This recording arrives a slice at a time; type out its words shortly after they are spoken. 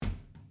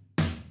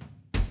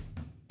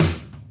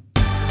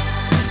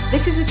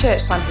This is the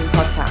Church Planting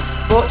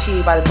Podcast, brought to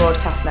you by the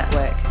Broadcast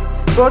Network.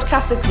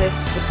 Broadcast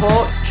exists to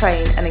support,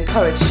 train and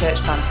encourage church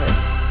planters.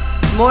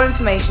 For more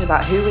information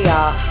about who we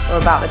are or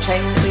about the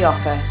training that we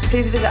offer,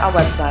 please visit our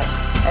website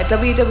at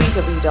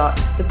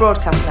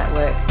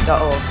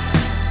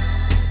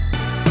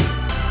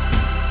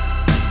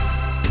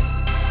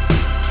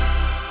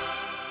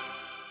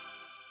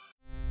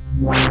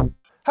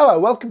Hello,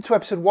 welcome to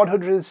episode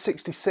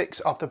 166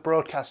 of the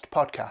Broadcast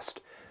Podcast.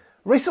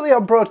 Recently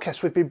on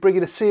Broadcast, we've been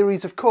bringing a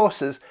series of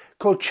courses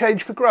called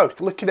Change for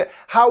Growth, looking at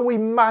how we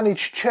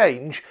manage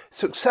change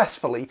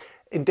successfully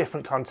in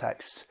different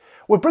contexts.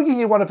 We're bringing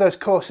you one of those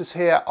courses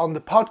here on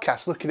the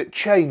podcast, looking at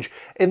change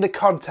in the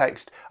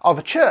context of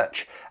a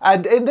church.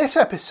 And in this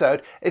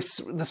episode, it's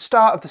the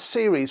start of the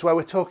series where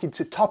we're talking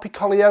to Topi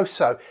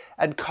Koleoso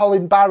and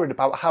Colin Barron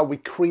about how we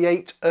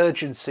create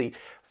urgency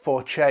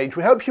for change.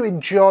 We hope you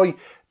enjoy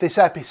this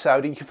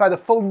episode, and you can find the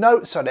full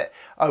notes on it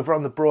over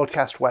on the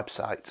Broadcast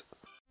website.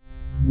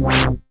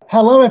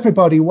 Hello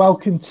everybody,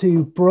 welcome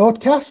to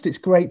Broadcast. It's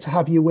great to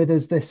have you with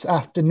us this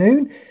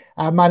afternoon.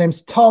 My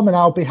name's Tom and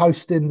I'll be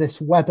hosting this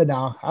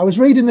webinar. I was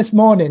reading this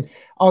morning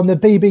on the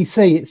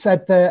BBC, it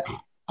said that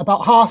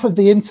about half of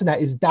the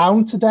internet is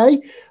down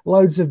today,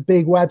 loads of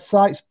big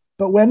websites,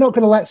 but we're not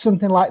going to let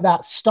something like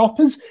that stop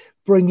us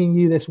bringing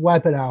you this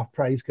webinar,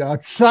 praise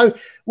God. So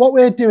what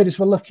we're doing is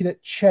we're looking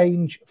at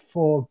change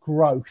for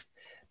growth.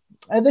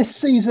 At this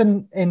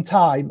season in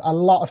time, a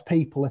lot of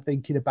people are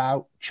thinking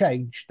about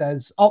change.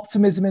 There's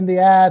optimism in the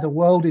air, the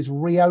world is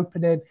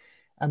reopening,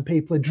 and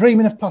people are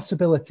dreaming of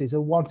possibilities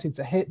and wanting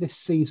to hit this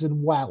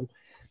season well.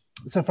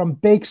 So from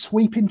big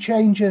sweeping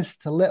changes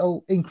to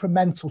little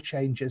incremental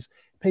changes,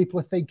 people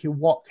are thinking,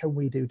 what can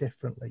we do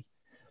differently?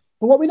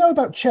 But what we know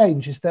about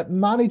change is that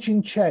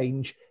managing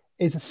change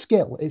is a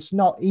skill. It's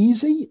not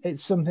easy.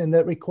 It's something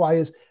that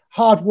requires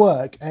hard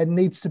work and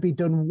needs to be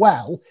done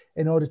well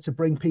in order to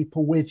bring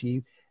people with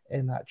you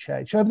in that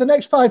change. So over the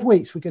next 5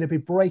 weeks, we're going to be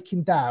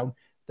breaking down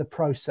the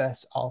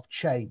process of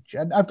change.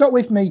 And I've got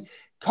with me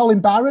Colin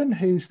Barron,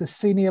 who's the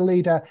senior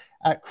leader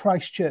at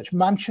Christ Church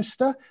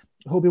Manchester,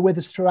 who'll be with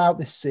us throughout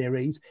this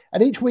series.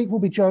 And each week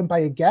we'll be joined by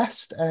a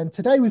guest. And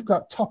today we've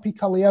got Topi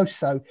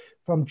Koleoso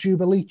from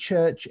Jubilee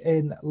Church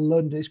in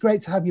London. It's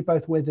great to have you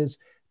both with us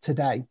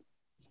today.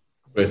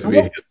 Great to be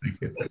here. Thank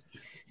you.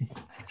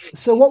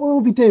 So what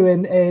we'll be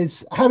doing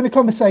is having a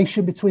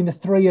conversation between the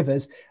three of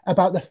us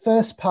about the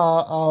first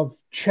part of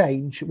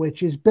change,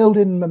 which is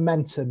building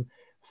momentum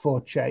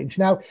for change.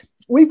 Now,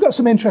 we've got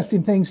some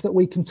interesting things that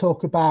we can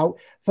talk about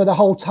for the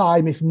whole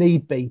time if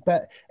need be,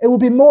 but it will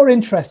be more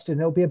interesting.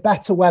 It'll be a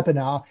better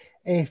webinar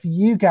if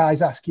you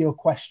guys ask your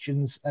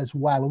questions as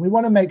well. And we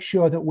want to make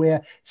sure that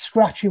we're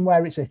scratching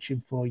where it's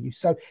itching for you.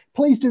 So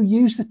please do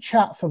use the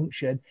chat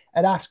function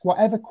and ask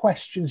whatever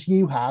questions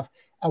you have,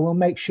 and we'll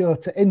make sure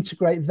to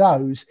integrate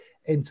those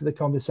into the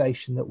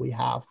conversation that we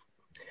have.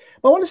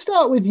 But I want to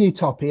start with you,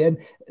 Topi, and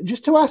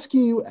just to ask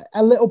you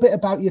a little bit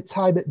about your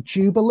time at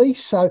Jubilee.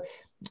 So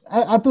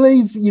I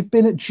believe you've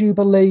been at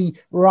Jubilee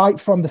right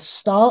from the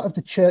start of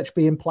the church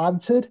being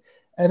planted,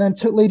 and then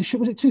took leadership.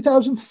 Was it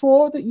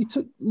 2004 that you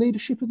took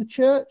leadership of the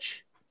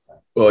church?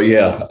 Well,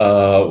 yeah.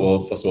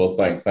 Well, first of all,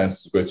 thanks.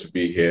 It's great to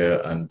be here,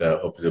 and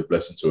hope it's a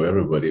blessing to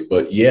everybody.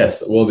 But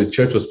yes, well, the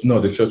church was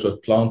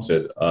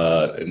planted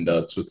in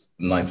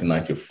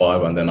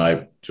 1995, and then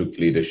I took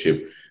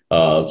leadership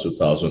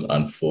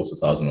 2004,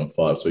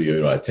 2005. So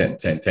you're right, 10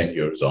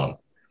 years on.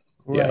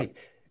 Right. Yeah.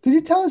 Could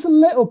you tell us a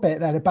little bit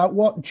then about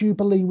what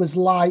Jubilee was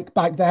like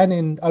back then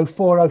in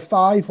 04,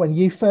 05 when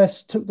you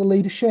first took the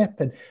leadership,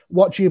 and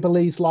what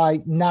Jubilee's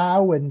like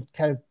now, and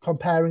kind of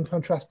compare and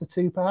contrast the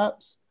two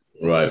perhaps?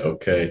 Right.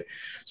 Okay.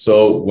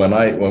 So when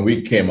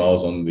we came, I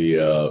was on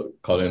the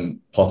Colin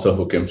Potter,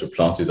 who came to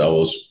plant it.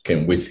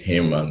 Came with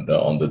him and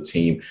on the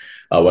team.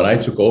 When I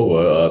took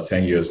over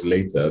 10 years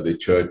later, the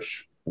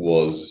church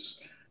was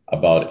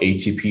about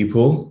 80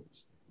 people.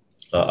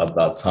 At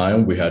that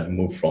time, we had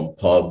moved from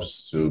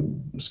pubs to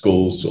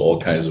schools to all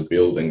kinds of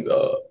buildings,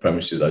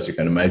 premises, as you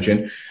can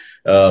imagine.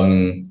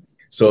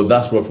 So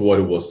that's what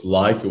it was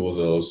like. It was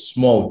a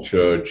small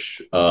church,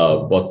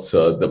 but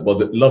a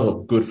lot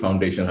of good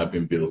foundation had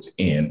been built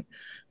in.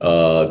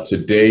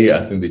 Today, I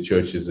think the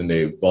church is in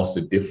a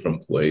vastly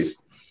different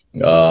place.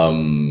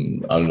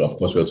 And of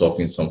course, we're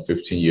talking some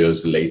 15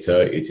 years later.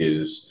 It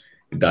is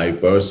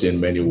diverse in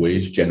many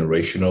ways,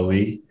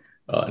 generationally,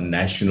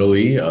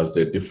 nationally, as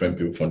there are different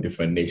people from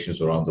different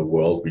nations around the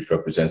world, which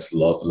represents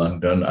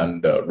London,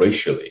 and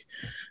racially.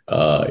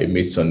 It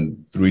meets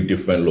on 3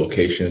 different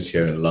locations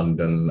here in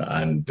London,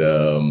 and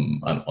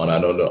on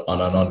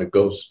and on it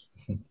goes.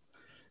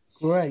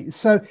 Great.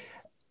 So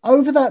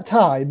over that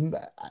time,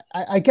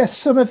 I guess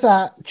some of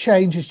that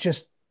change is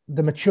just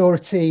the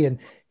maturity and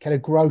kind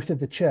of growth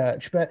of the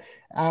church, but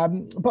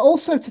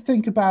also to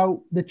think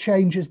about the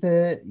changes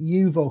that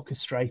you've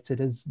orchestrated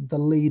as the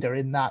leader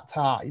in that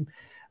time.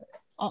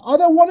 Are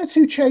there 1 or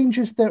 2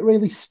 changes that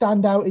really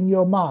stand out in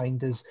your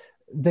mind as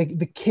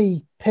the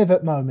key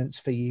pivot moments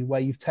for you,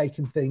 where you've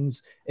taken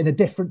things in a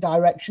different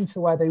direction to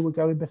where they were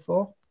going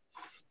before?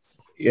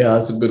 Yeah,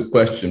 that's a good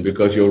question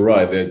because you're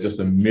right. There's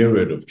just a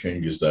myriad of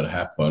changes that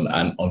happen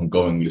and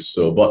ongoingly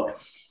so. But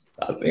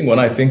I think when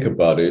I think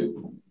about it,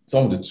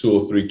 some of the two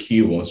or three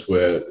key ones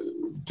were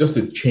just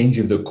a change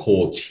in the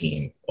core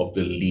team of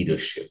the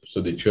leadership. So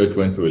the church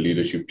went through a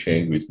leadership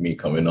change with me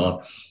coming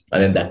on,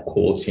 and then that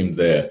core team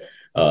there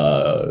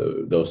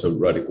was a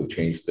radical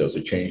change. There was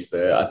a change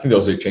there. I think there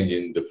was a change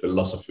in the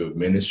philosophy of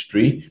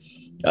ministry,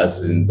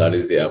 as in that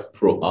is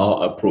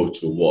our approach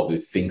to what the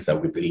things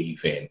that we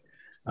believe in,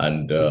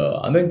 and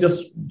then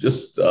just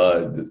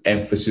the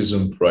emphasis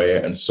on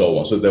prayer and so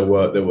on. So there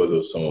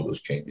were some of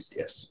those changes.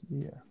 Yes.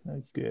 Yeah,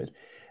 that's good.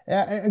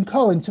 And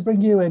Colin, to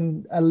bring you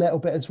in a little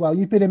bit as well,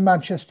 you've been in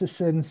Manchester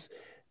since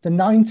the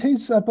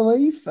 90s, I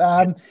believe.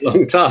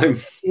 Long time.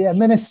 Yeah,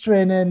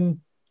 ministering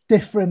in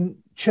different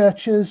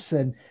churches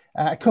and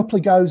a couple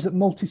of goes at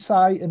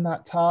multi-site in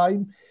that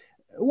time.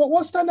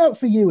 What stand out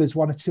for you as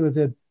one or two of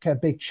the kind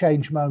of big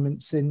change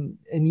moments in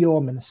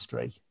your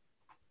ministry?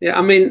 Yeah,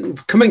 I mean,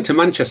 coming to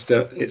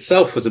Manchester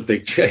itself was a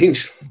big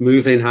change.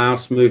 Moving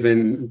house,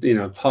 moving,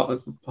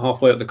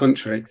 halfway up the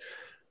country.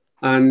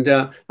 And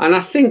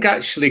I think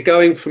actually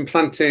going from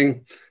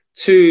planting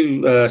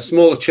two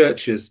smaller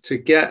churches to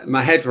get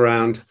my head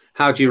around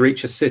how do you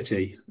reach a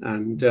city,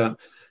 and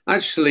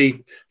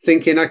actually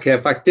thinking, okay,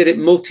 if I did it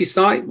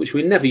multi-site, which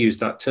we never used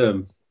that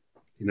term,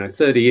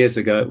 30 years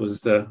ago, it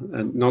was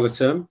not a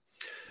term.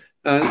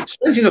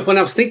 Strange enough, when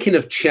I was thinking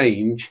of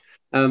change,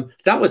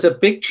 that was a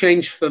big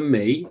change for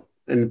me,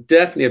 and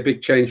definitely a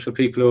big change for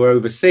people who were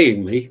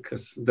overseeing me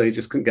because they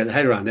just couldn't get their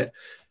head around it.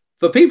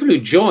 For people who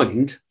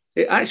joined,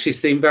 it actually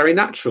seemed very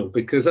natural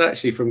because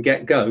actually from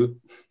get-go,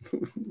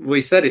 we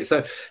said it.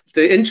 So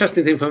the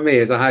interesting thing for me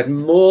is I had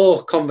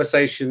more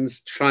conversations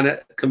trying to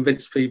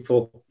convince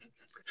people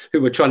who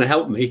were trying to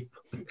help me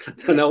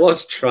than I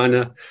was trying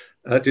to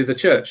do the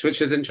church, which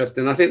is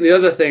interesting. I think the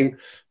other thing,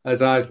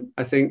 as I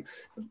think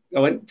I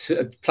went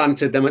to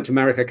planted, then went to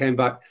America, came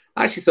back,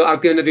 I actually thought I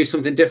was going to do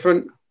something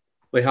different.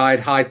 We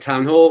hired Hyde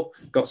Town Hall,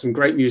 got some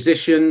great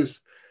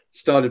musicians,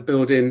 started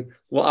building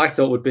what I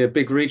thought would be a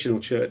big regional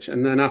church.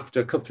 And then after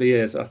a couple of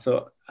years, I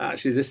thought,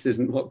 actually, this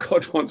isn't what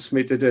God wants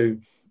me to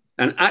do.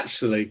 And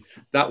actually,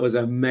 that was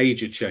a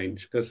major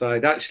change because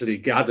I'd actually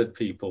gathered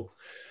people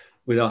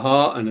with a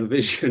heart and a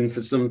vision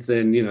for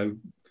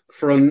something,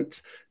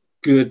 front,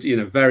 good,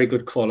 very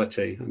good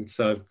quality. And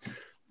so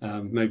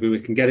maybe we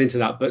can get into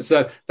that. But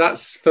so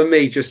that's for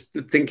me, just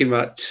thinking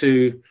about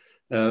two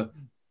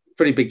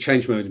pretty big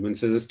change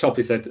moments, as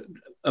Toppy said,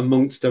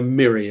 amongst a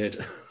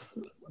myriad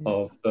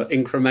of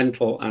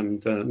incremental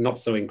and not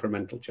so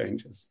incremental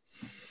changes.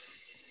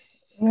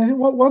 I think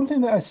one thing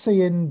that I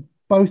see in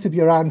both of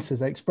your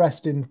answers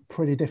expressed in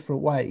pretty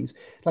different ways.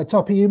 Like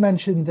Toppy, you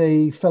mentioned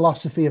the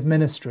philosophy of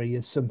ministry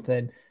as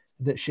something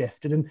that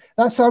shifted, and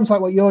that sounds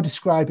like what you're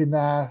describing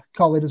there,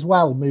 Colin, as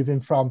well, moving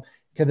from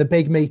the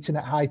big meeting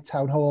at Hyde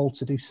Town Hall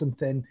to do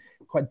something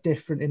quite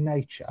different in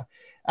nature.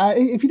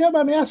 If you don't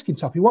mind me asking,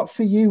 Toppy, what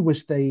for you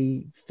was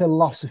the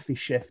philosophy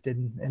shift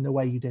in the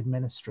way you did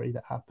ministry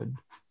that happened?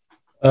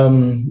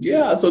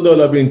 So there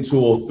have been two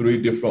or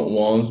three different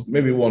ones.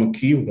 Maybe one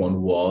key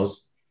one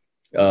was,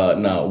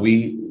 now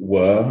we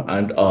were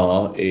and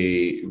are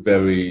a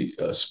very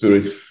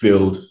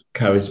spirit-filled,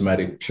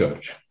 charismatic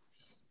church.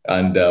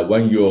 And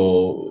when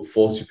you're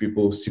 40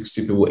 people,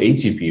 60 people,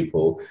 80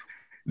 people,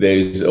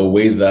 there's a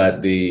way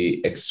that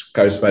the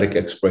charismatic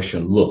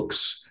expression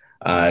looks.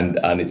 And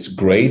it's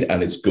great,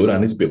 and it's good,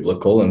 and it's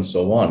biblical, and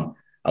so on.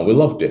 And we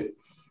loved it.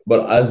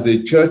 But as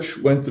the church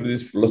went through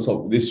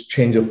this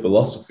change of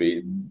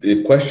philosophy,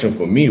 the question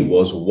for me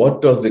was,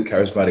 what does the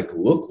charismatic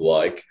look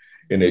like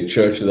in a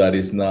church that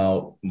is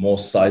now more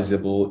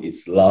sizable,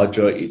 it's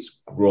larger, it's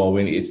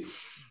growing,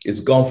 it's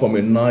gone from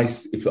a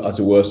nice, as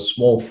it were,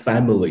 small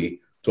family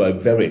to a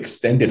very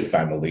extended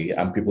family,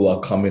 and people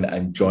are coming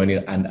and joining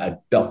and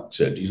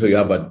adopted. So you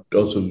have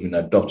adults who've been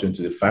adopted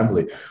into the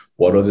family.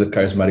 What does the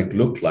charismatic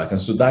look like?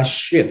 And so that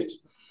shift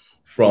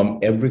from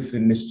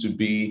everything needs to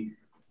be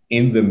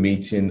in the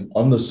meeting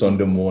on the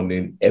Sunday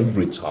morning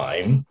every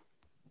time,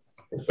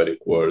 prophetic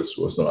words,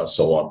 and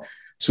so on,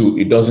 to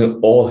it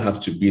doesn't all have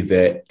to be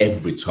there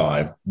every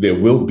time. They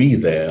will be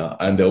there,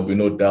 and there will be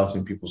no doubt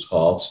in people's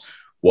hearts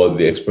what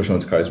the expression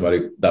of the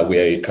charismatic, that we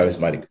are a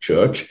charismatic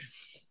church.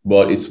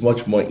 But it's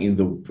much more in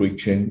the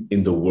preaching,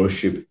 in the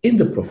worship, in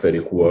the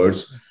prophetic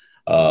words,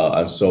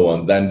 and so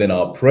on. Then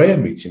our prayer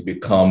meeting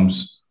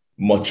becomes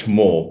much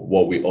more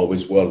what we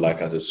always were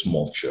like as a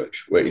small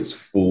church, where it's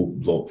full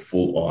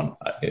on,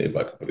 if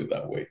I can put it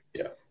that way.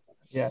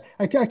 Yeah.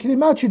 I can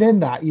imagine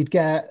in that you'd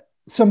get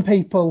some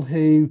people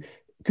who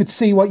could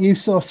see what you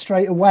saw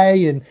straight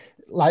away, and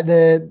like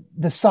the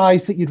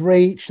size that you'd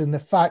reached, and the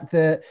fact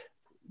that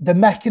the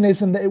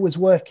mechanism that it was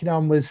working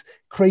on was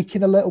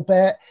creaking a little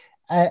bit,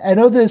 and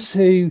others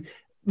who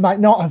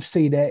might not have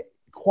seen it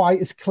quite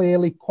as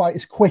clearly, quite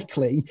as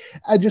quickly,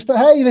 and just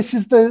hey, this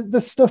is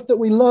the stuff that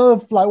we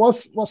love. Like,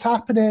 what's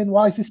happening?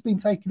 Why has this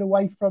been taken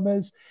away from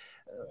us?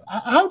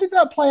 How did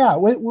that play out?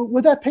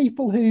 Were there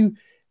people who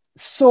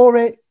saw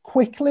it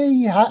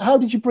quickly? How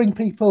did you bring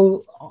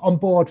people on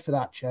board for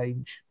that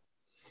change?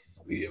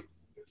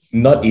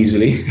 not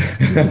easily,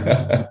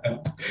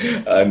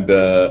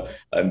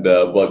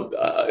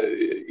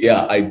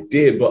 yeah, I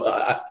did.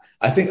 But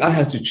I think I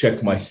had to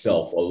check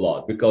myself a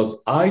lot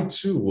because I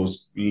too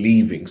was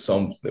leaving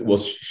something,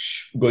 was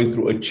going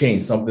through a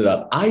change, something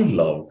that I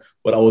love,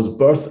 but I was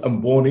birthed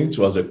and born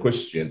into as a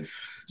Christian.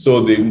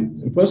 So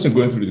the person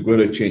going through the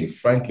greater change,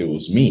 frankly,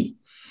 was me.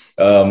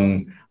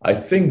 I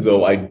think,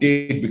 though, I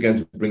did begin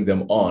to bring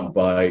them on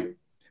by,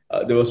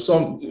 there are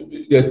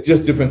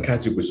just different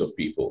categories of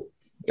people.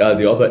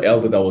 The other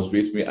elder that was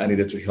with me, I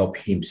needed to help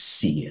him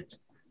see it.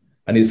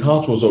 And his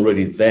heart was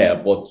already there,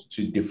 but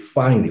to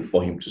define it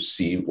for him to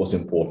see was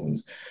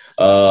important.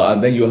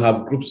 And then you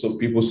have groups of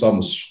people,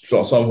 some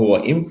who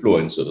are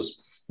influencers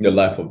in the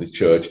life of the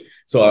church.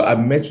 So I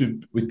met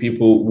with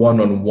people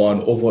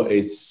one-on-one over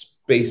a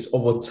space,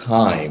 over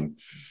time,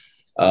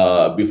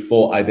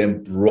 before I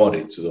then brought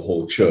it to the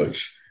whole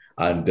church.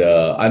 And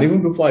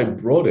even before I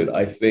brought it,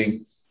 I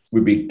think we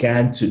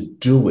began to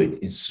do it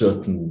in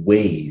certain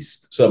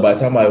ways. So by the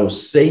time I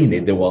was saying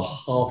it, they were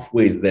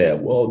halfway there.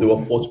 Well, they were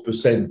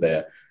 40%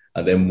 there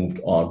and then moved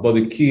on. But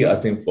the key, I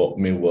think, for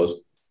me was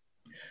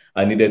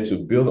I needed to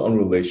build on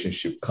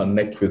relationship,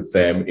 connect with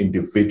them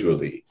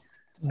individually,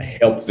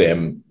 help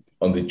them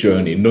on the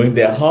journey, knowing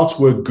their hearts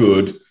were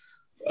good,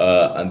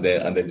 and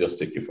then just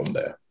take it from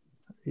there.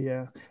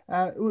 Yeah.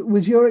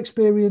 Was your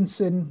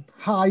experience in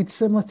Hyde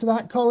similar to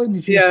that, Colin?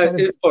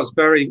 It was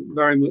very,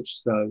 very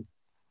much so.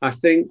 I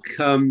think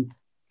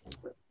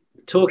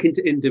talking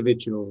to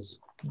individuals,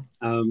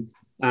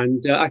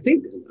 and I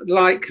think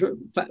like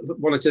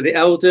one or two of the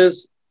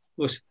elders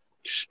were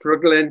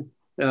struggling,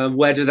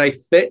 where do they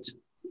fit?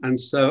 And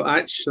so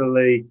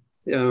actually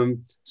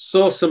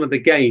saw some of the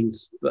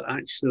gains, but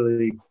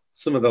actually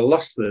some of the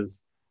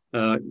losses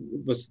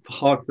was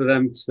hard for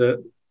them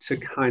to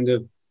kind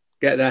of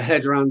get their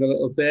head around a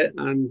little bit.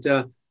 And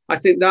I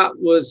think that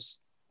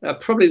was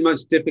probably the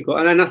most difficult.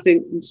 And then I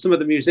think some of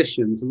the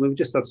musicians, and we've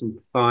just had some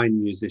fine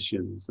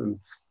musicians, and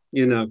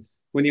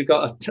when you've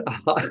got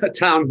a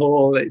town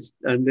hall,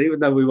 and even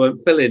though we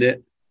weren't filling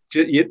it,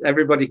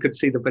 everybody could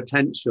see the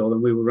potential,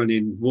 and we were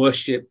running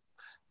worship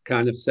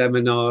kind of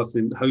seminars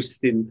and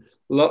hosting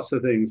lots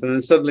of things, and then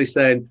suddenly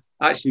saying,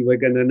 actually, we're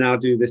going to now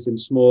do this in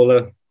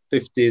smaller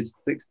 50s,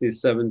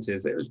 60s,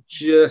 70s. It was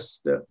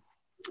just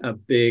a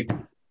big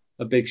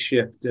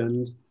shift.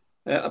 And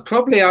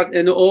probably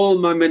in all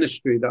my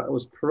ministry, that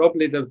was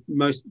probably the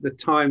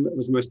time that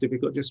was most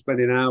difficult, just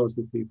spending hours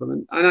with people.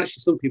 And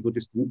actually, some people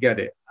just didn't get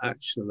it,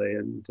 actually.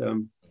 And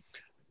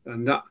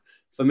that,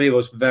 for me,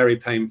 was very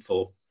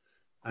painful.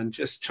 And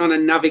just trying to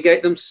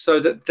navigate them so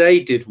that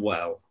they did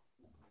well.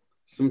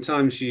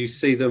 Sometimes you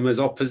see them as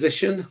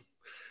opposition,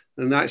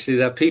 and actually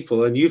they're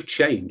people, and you've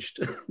changed.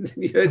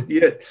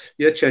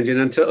 you're changing,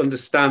 and to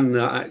understand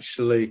that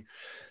actually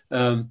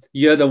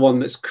you're the one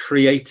that's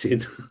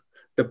creating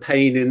the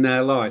pain in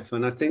their life.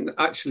 And I think that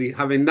actually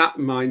having that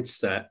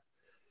mindset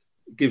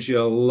gives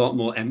you a lot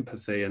more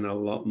empathy and a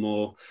lot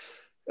more,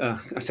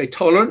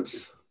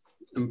 tolerance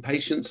and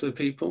patience with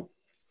people.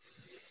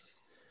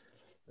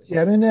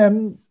 Yeah, I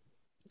mean,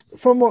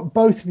 from what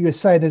both of you are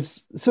saying,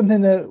 is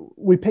something that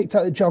we picked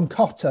out that John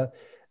Cotter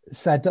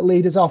said, that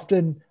leaders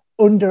often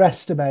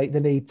underestimate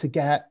the need to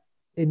get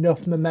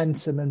enough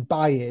momentum and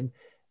buy-in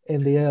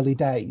in the early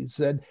days.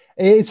 And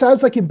it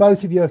sounds like in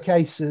both of your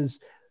cases,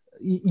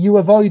 you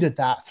avoided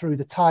that through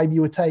the time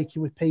you were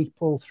taking with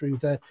people, through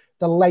the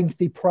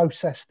lengthy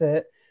process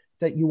that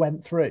you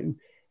went through.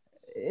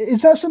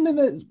 Is that something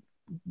that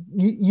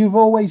you've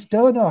always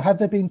done, or have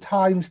there been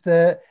times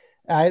that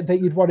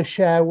you'd want to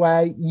share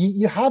where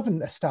you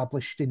haven't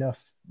established enough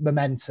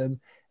momentum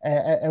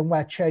and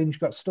where change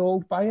got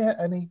stalled by it?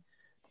 Anything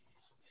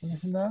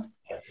there?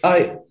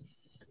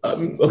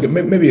 Okay,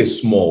 maybe a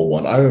small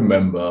one. I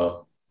remember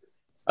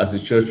as the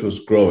church was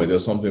growing, there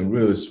was something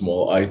really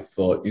small. I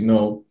thought,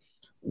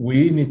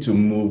 we need to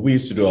move. We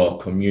used to do our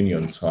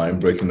communion time,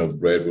 breaking of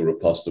bread. We would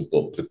pass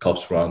the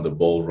cups around, the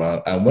bowl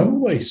around. And when we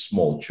were a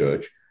small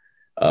church,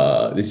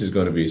 this is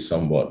going to be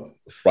somewhat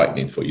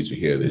frightening for you to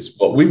hear this,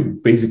 but we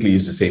basically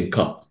use the same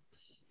cup.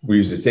 We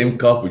use the same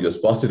cup. We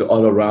just pass it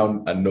all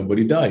around, and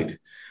nobody died.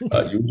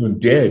 You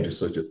wouldn't dare do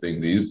such a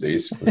thing these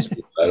days,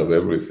 out of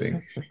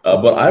everything.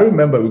 But I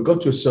remember we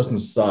got to a certain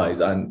size,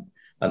 and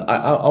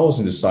I was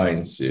in the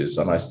sciences,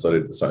 and I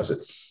studied the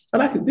sciences,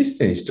 and this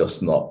thing is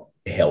just not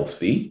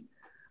healthy.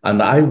 And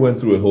I went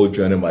through a whole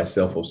journey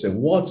myself of saying,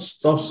 what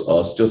stops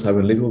us just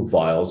having little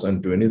vials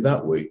and doing it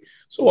that way?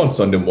 So one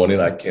Sunday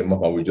morning, I came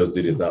up and we just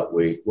did it that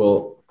way.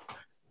 Well,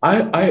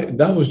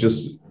 that was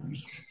just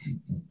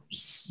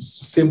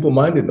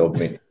simple-minded of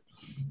me,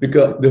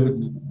 because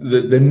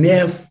the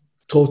near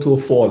total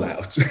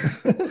fallout,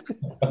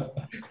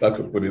 if I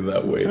could put it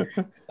that way.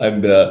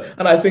 And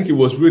I think it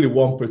was really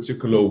one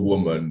particular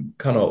woman,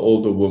 kind of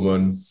older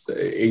woman,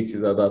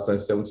 80s at that time,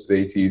 70s,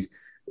 80s,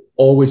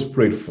 always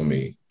prayed for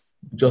me.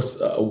 Just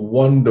a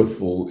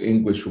wonderful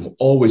English woman,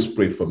 always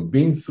prayed for me.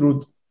 Being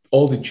through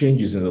all the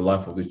changes in the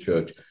life of the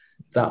church,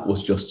 that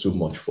was just too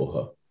much for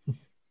her.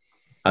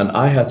 And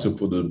I had to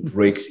put the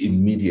brakes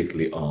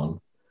immediately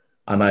on.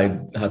 And I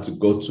had to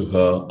go to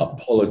her,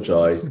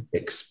 apologize,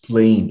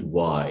 explained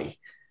why.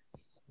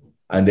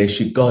 And then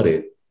she got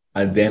it.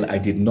 And then I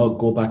did not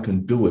go back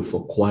and do it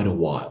for quite a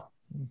while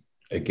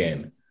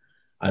again.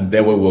 And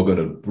then when we were going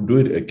to do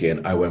it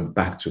again, I went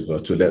back to her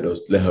to let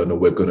her know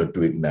we're going to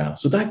do it now.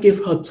 So that gave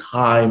her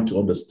time to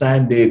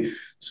understand it,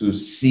 to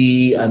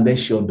see, and then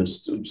she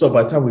understood. So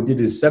by the time we did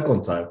it the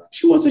second time,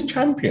 she was a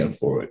champion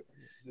for it.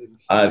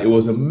 And it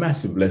was a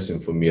massive lesson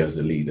for me as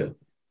a leader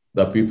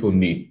that people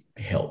need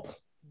help.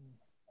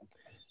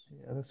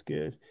 Yeah, that's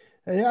good.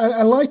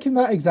 I like in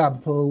that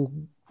example,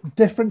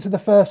 different to the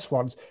first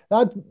ones,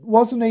 that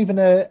wasn't even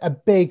a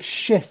big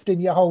shift in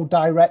your whole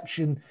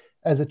direction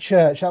as a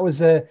church. That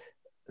was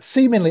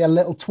seemingly a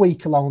little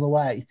tweak along the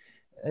way,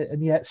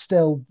 and yet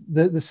still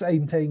the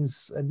same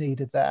things are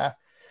needed there.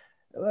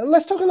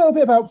 Let's talk a little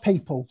bit about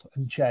people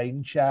and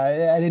change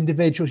and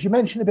individuals. You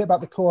mentioned a bit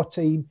about the core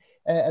team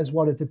as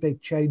one of the big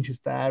changes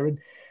there. And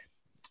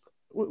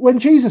when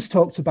Jesus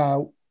talked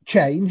about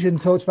change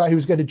and talked about he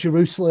was going to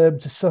Jerusalem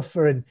to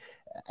suffer and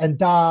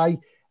die,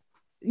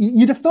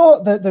 you'd have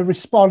thought that the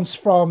response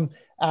from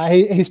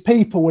his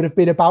people would have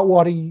been about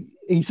what he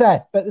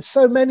said. But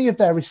so many of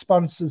their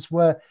responses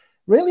were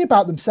really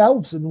about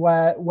themselves and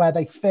where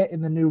they fit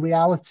in the new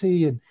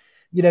reality. And,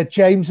 you know,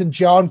 James and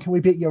John, can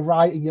we be at your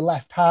right and your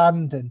left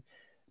hand? And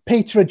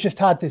Peter had just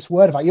had this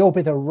word about, you'll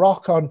be the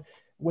rock on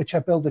which I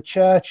build the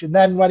church. And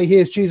then when he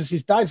hears Jesus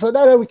is dying, he's like,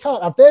 no, we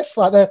can't have this.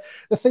 Like the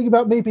thing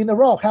about me being the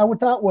rock, how would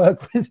that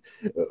work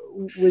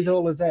with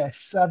all of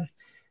this?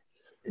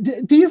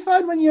 Do you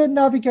find when you're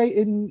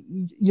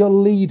navigating your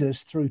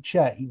leaders through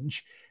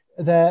change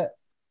that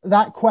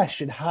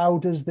question, how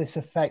does this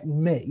affect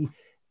me,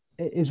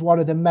 is one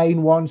of the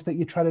main ones that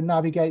you try to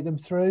navigate them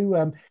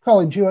through?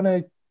 Colin, do you want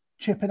to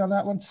chip in on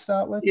that one to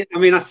start with? Yeah, I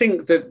mean, I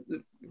think that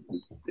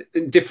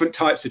in different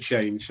types of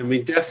change. I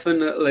mean,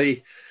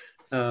 definitely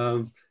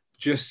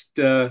just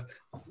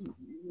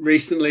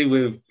recently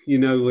we're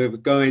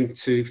going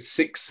to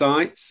 6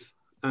 sites,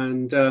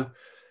 and we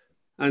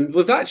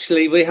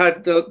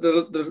had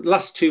the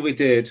last 2 we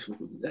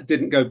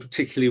didn't go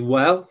particularly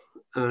well,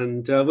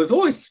 and we've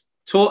always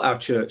taught our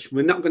church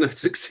we're not going to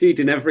succeed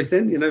in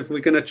everything. You know, if we're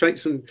going to take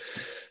some,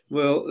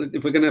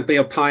 if we're going to be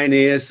our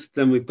pioneers,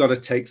 then we've got to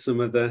take some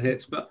of the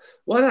hits. But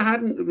what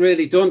hadn't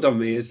really dawned on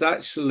me is that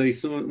actually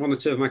one or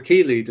two of my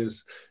key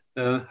leaders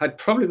had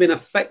probably been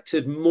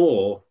affected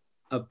more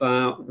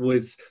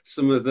with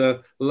some of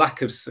the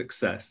lack of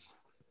success,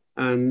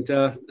 and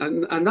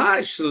that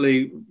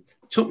actually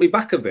took me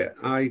back a bit.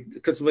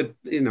 Because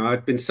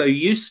I'd been so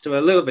used to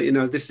a little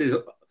bit. This is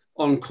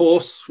on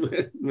course.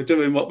 We're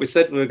doing what we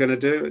said we were going to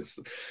do.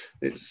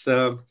 And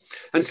so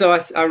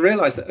I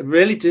realized that I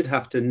really did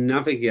have to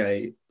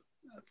navigate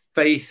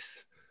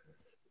faith,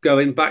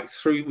 going back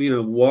through,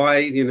 why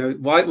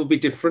it would be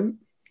different.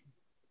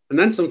 And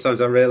then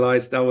sometimes I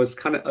realized I was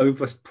kind of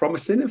over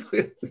promising.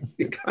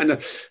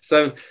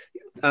 So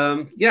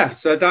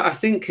that I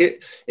think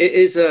it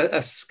is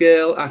a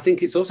skill. I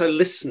think it's also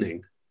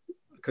listening,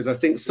 because I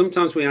think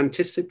sometimes we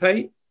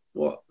anticipate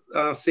what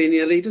our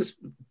senior leaders,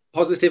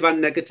 positive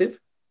and negative,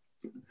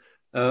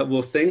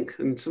 will think.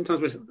 And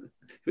sometimes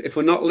if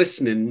we're not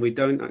listening, we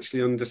don't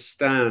actually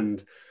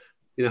understand,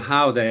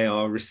 how they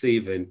are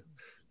receiving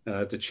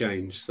the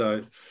change.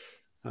 So,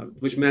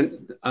 which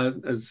meant,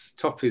 as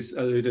Toppy's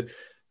alluded,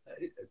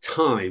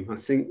 time. I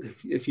think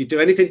if you do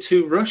anything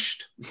too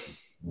rushed,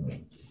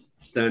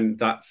 then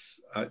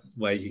that's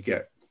where you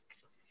get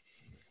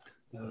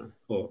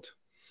caught.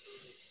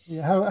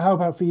 Yeah, how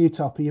about for you,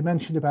 Toppy? You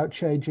mentioned about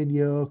changing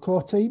your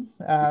core team.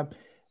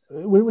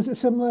 Was it a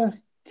similar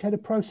kind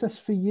of process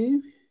for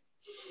you?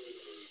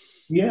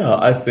 Yeah,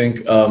 I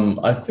think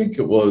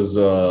it was.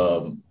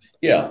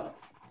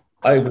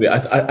 I agree.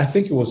 I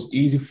think it was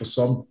easy for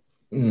some.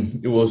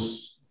 It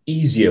was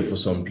easier for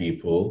some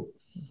people,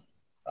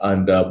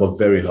 and but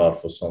very hard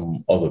for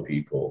some other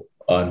people.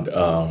 And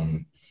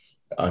I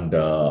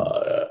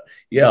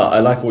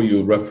like what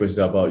you referenced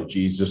about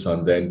Jesus,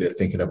 and then they're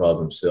thinking about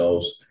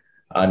themselves,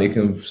 and it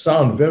can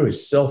sound very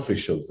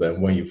selfish of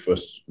them when you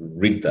first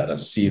read that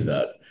and see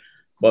that.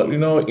 But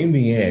in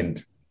the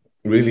end,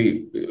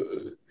 really,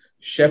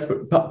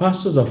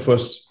 pastors are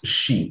first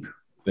sheep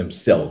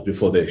themselves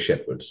before they're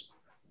shepherds,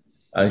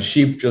 and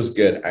sheep just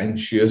get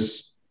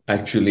anxious.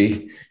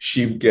 Actually,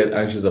 sheep get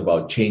anxious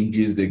about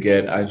changes. They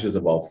get anxious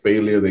about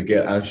failure. They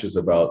get anxious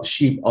about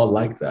sheep are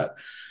like that.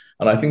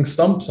 And I think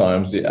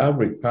sometimes the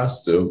average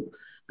pastor,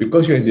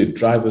 because you're in the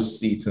driver's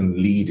seat and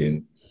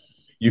leading,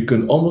 you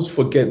can almost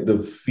forget the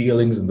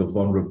feelings and the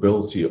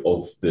vulnerability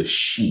of the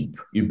sheep.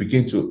 You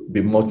begin to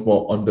be much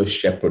more under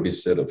shepherd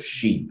instead of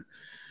sheep.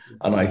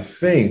 And I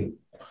think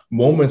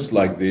moments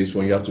like this,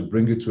 when you have to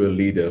bring it to a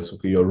leader, so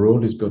okay, your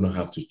role is going to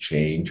have to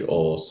change,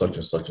 or such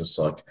and such and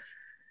such.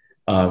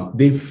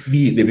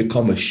 They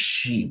become a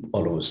sheep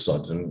all of a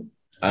sudden.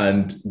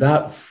 And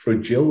that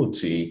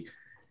fragility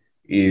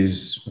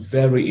is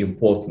very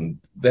important.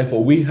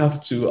 Therefore, we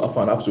have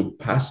to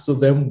pastor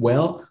them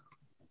well,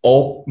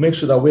 or make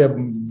sure that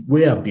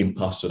we are being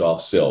pastored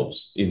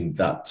ourselves in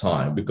that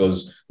time,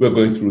 because we're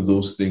going through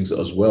those things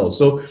as well.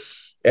 So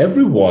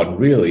everyone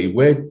really,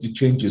 where the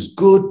change is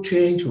good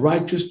change,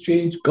 righteous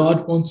change,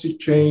 God wants it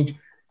change,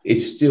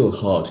 it's still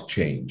hard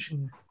change.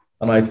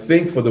 And I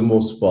think for the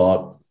most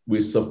part,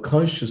 we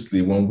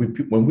subconsciously,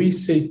 when we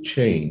say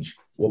change,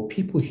 what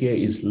people hear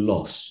is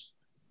loss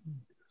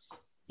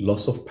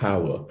of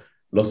power,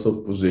 loss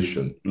of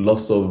position,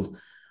 loss of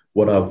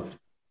what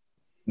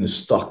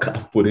stock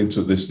I've put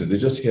into this thing. They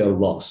just hear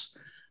loss.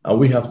 And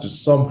we have to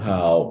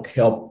somehow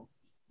help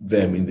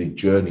them in the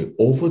journey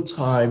over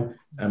time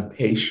and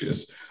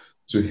patience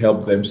to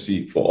help them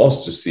see, for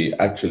us to see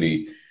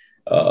actually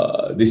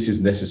this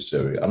is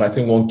necessary. And I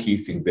think one key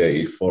thing there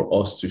is for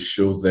us to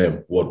show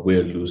them what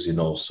we're losing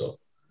also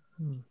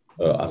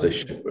as a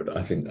shepherd.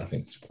 I think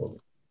it's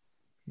important.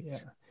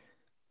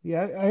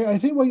 Yeah, I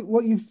think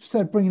what you've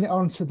said, bringing it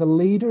on to the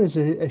leader as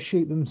a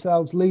sheep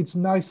themselves, leads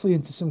nicely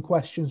into some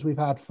questions we've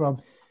had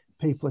from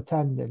people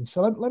attending.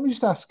 So let me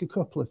just ask a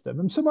couple of them.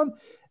 And someone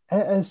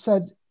has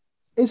said,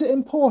 is it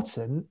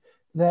important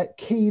that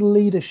key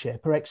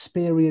leadership are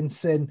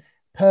experiencing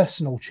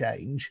personal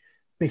change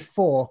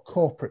before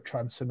corporate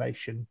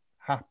transformation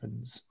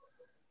happens?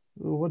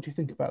 What do you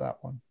think about that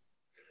one?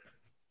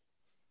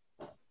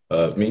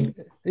 Me?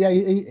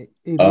 Yeah,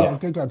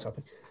 go on,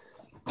 topic.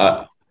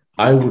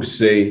 I would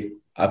say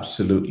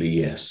absolutely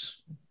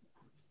yes.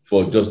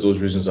 For just those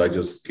reasons I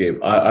just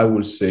gave. I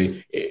would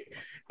say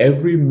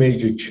every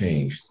major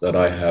change that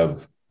I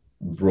have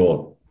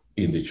brought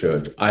in the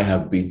church, I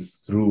have been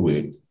through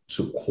it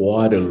to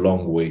quite a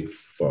long way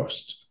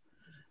first.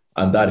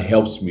 And that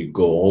helps me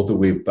go all the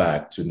way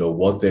back to know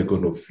what they're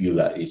going to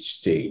feel at each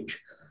stage.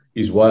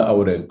 Is why I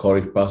would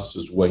encourage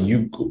pastors, when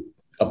you go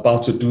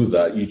about to do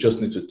that, you just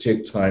need to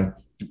take time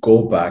to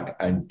go back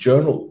and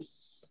journal.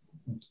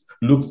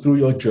 Look through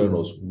your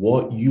journals,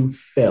 what you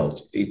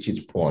felt at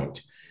each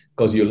point,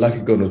 because you're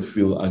likely going to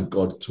feel, and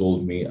God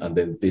told me, and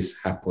then this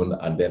happened,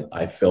 and then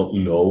I felt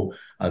low,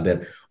 and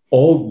then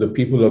all the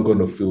people are going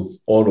to feel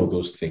all of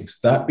those things.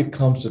 That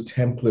becomes a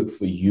template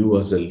for you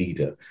as a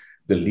leader.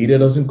 The leader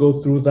doesn't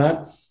go through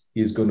that,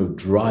 he's going to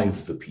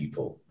drive the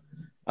people.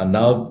 And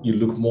now you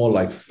look more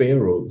like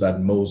Pharaoh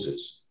than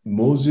Moses.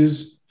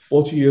 Moses,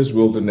 40 years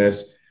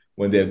wilderness,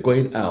 when they're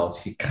going out,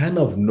 he kind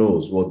of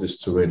knows what this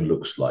terrain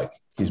looks like.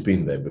 He's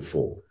been there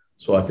before.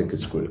 So I think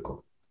it's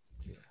critical.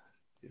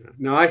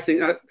 No, I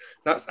think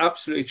that's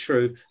absolutely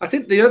true. I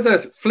think the other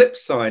flip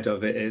side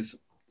of it is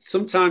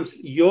sometimes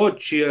your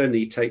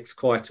journey takes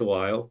quite a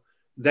while.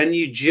 Then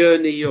you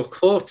journey your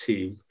core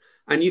team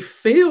and you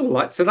feel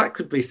like, so that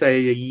could be,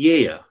 say, a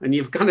year, and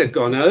you've kind of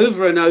gone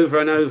over and over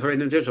and over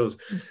individuals.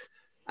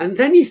 And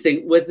then you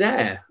think, we're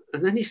there.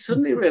 And then you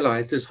suddenly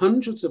realize there's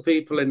hundreds of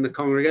people in the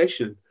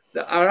congregation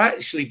that are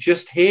actually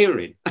just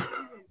hearing.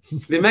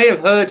 They may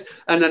have heard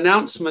an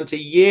announcement a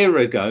year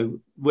ago,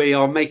 we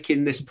are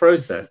making this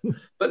process,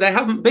 but they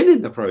haven't been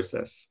in the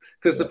process,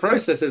 because the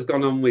process has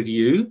gone on with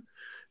you,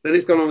 then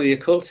it's gone on with your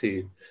core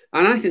team.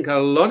 And I think a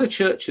lot of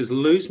churches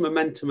lose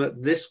momentum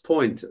at this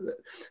point,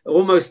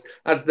 almost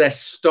as they're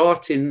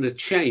starting the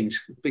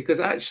change, because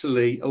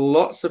actually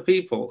lots of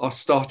people are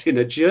starting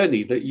a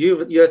journey that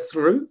you're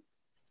through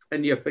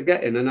and you're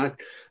forgetting. And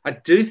I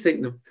do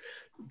think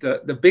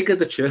the bigger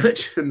the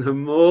church and the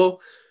more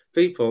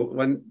people,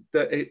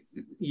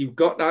 you've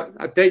got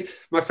that.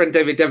 My friend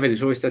David Devin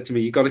has always said to me,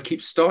 you've got to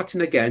keep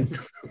starting again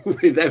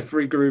with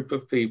every group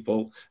of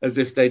people as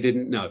if they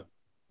didn't know.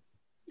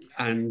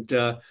 And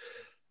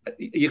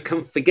you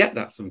can forget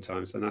that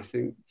sometimes. And I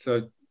think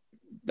so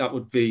that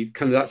would be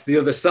that's the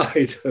other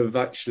side of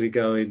actually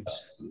going.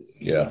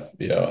 Yeah.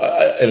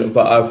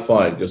 I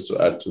find, just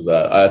to add to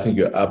that, I think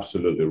you're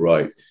absolutely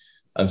right.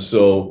 And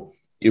so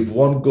if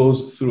one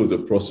goes through the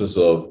process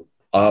of,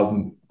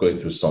 I'm going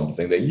through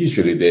something, that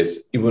usually there's,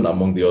 even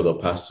among the other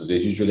pastors,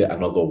 there's usually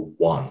another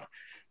one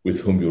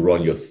with whom you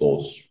run your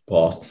thoughts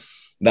past.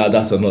 Now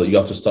that's another, you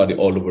have to start it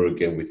all over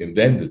again with him,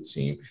 then the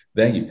team.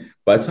 Then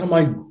by the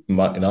time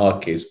in our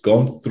case, I've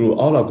gone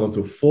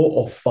through 4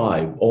 or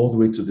 5, all the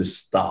way to the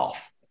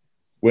staff,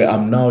 where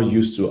I'm now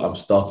used to, I'm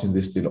starting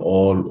this thing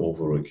all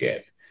over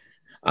again.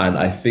 And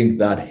I think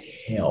that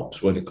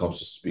helps when it comes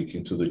to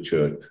speaking to the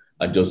church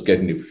and just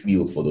getting a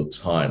feel for the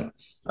time.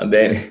 And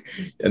then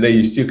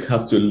you still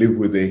have to live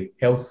with a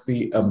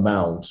healthy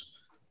amount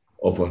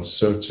of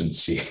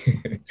uncertainty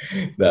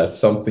that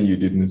something you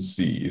didn't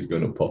see is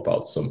going to pop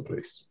out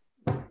someplace.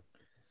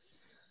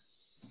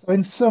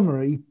 In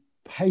summary,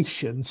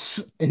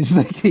 patience is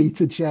the key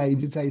to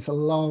change. It takes a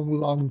long,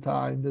 long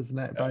time, doesn't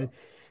it?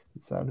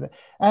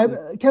 Yeah.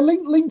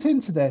 Linked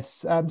into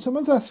this,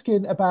 someone's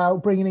asking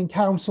about bringing in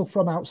counsel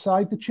from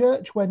outside the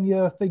church when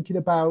you're thinking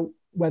about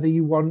whether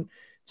you want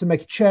to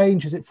make a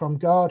change. Is it from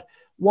God?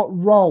 What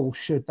role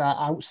should that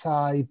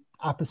outside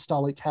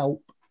apostolic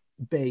help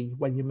be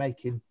when you're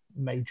making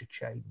major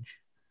change?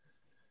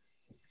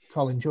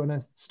 Colin, do you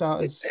want to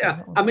start us?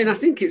 Yeah, I mean, I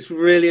think it's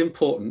really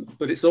important,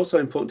 but it's also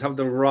important to have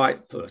the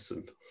right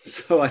person.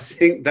 So I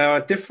think there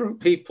are different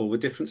people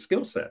with different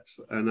skill sets.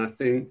 And I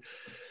think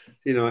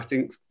I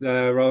think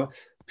there are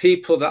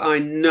people that I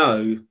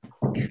know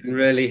can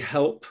really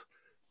help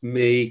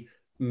me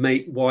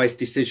make wise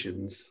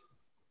decisions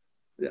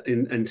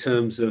in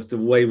terms of the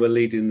way we're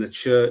leading the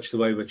church, the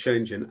way we're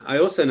changing. I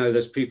also know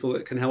there's people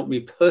that can help me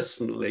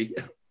personally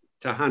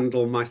to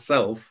handle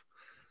myself,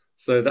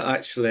 so that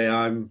actually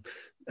I'm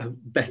a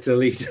better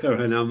leader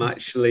and I'm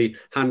actually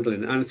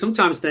handling it. And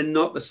sometimes they're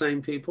not the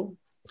same people,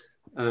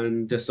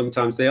 and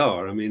sometimes they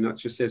are. I mean, that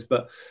just is.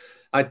 But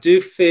I do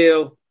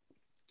feel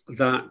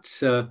that,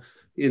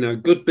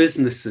 good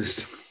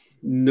businesses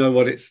know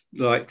what it's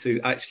like to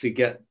actually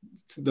get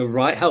the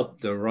right help,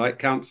 the right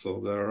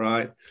counsel, the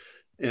right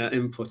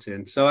input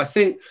in. So I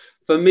think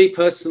for me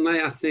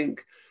personally, I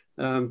think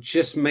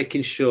just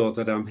making sure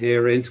that I'm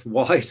hearing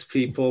wise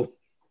people,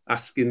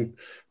 asking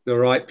the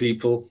right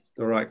people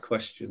the right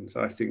questions,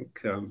 I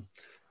think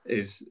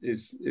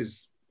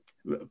is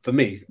for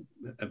me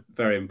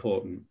very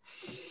important.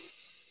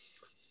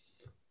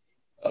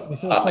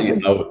 I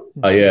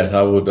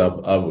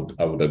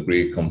would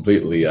agree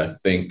completely. I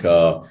think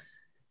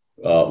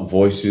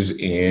voices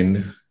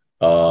in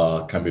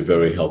can be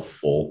very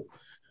helpful.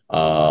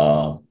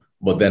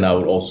 But then I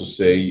would also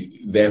say,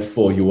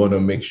 therefore, you want to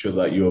make sure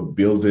that you're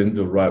building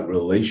the right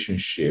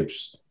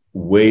relationships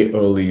way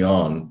early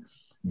on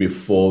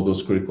before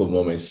those critical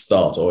moments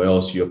start, or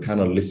else you're kind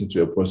of listening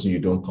to a person you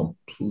don't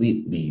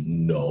completely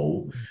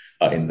know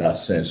in that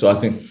sense. So I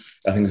think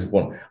it's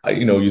important.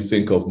 You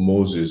think of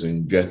Moses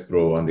and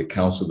Jethro and the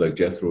counsel that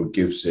Jethro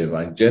gives him,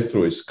 and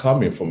Jethro is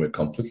coming from a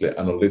completely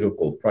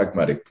analytical,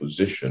 pragmatic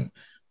position,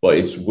 but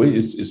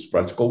it's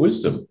practical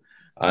wisdom.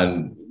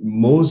 And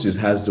Moses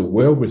has the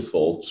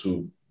wherewithal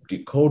to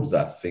decode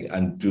that thing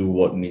and do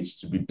what needs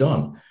to be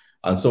done.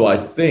 And so I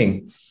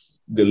think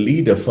the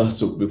leader,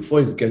 first, before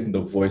he's getting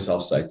the voice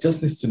outside,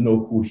 just needs to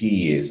know who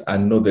he is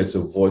and know there's a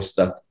voice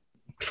that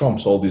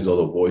trumps all these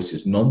other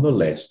voices.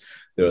 Nonetheless,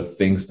 there are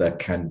things that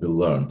can be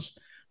learned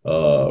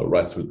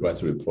right through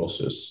the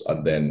process,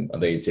 and then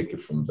you take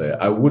it from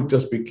there. I would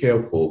just be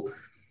careful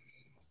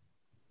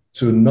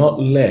to not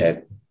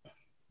let,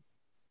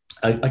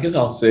 I guess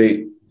I'll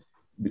say,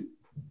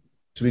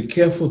 to be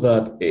careful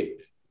that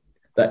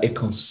a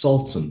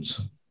consultant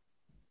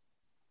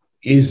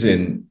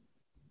isn't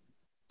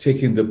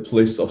taking the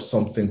place of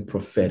something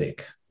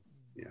prophetic.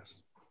 Yes.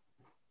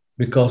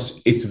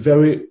 Because it's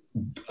very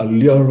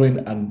alluring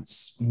and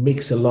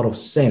makes a lot of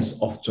sense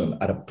often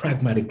at a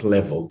pragmatic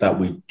level that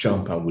we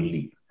jump and we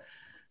leap.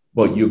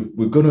 But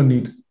we're going to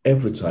need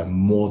every time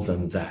more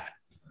than that.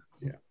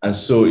 Yeah. And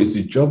so it's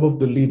the job of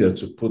the leader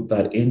to put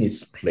that in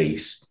its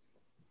place,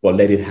 but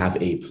let it have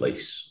a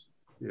place.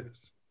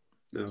 Yes.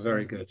 No,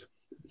 very good.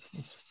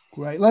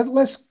 Great.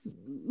 Let's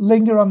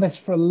linger on this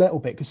for a little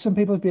bit, because some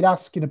people have been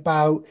asking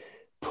about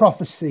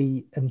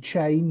prophecy and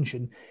change,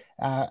 and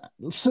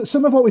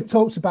some of what we've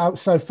talked about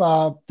so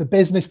far, the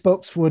business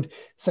books would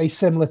say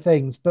similar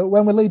things, but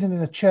when we're leading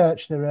in a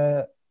church, there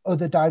are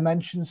other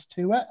dimensions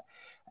to it,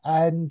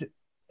 and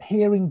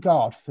hearing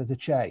God for the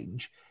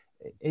change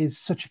is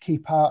such a key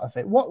part of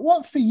it.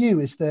 What for you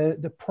is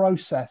the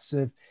process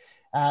of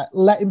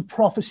letting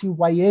prophecy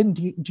weigh in?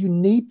 Do you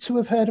need to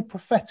have heard a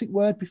prophetic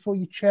word before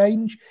you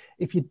change?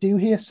 If you do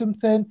hear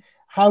something,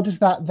 how does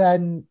that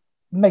then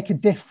make a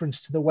difference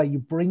to the way you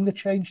bring the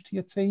change to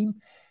your team?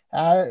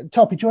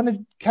 Toppy, do you want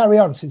to carry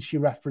on, since you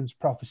referenced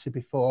prophecy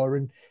before,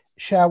 and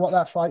share what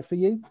that's like for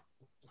you?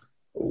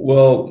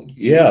 Well,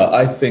 yeah,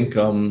 I think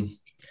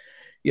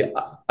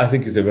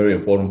it's a very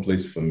important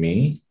place for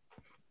me.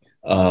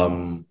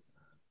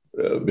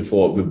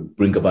 Before we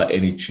bring about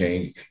any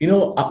change,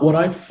 what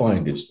I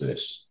find is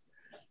this: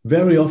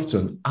 very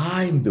often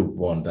I'm the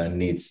one that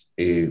needs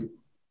a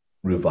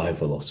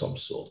revival of some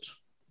sort.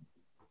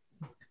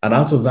 And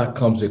out of that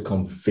comes a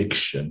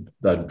conviction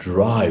that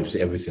drives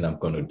everything I'm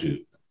going to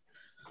do.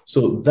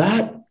 So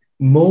that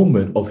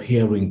moment of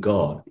hearing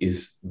God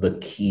is the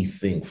key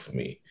thing for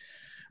me.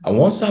 And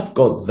once I've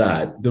got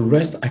that, the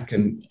rest I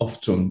can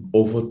often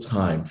over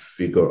time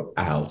figure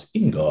out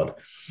in God.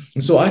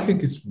 And so I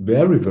think it's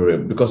very, very,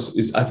 because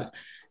it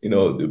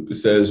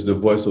says the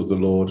voice of the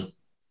Lord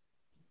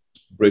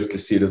breaks the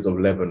cedars of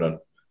Lebanon.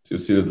 So the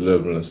cedars of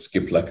Lebanon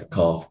skip like a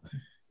calf.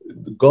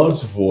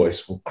 God's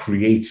voice will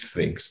create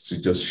things to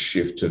just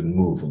shift and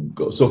move and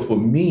go. So for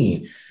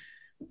me,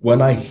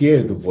 when I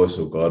hear the voice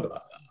of God,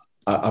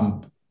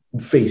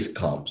 faith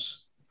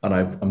comes, and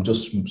I'm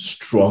just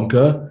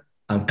stronger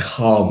and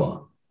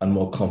calmer and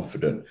more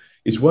confident.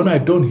 It's when I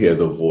don't hear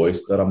the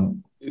voice that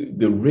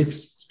the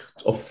risk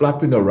of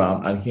flapping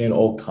around and hearing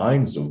all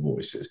kinds of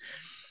voices.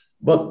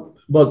 But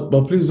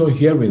please don't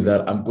hear me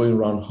that I'm going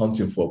around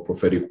hunting for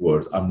prophetic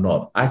words. I'm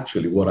not.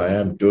 Actually, what I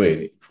am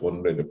doing,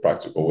 in a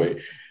practical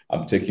way,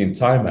 I'm taking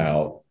time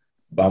out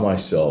by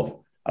myself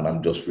and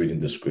I'm just reading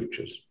the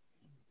scriptures.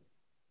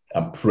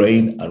 I'm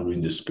praying and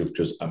reading the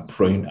scriptures. I'm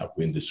praying and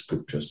reading the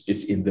scriptures.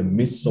 It's in the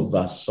midst of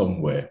that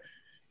somewhere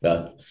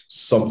that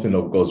something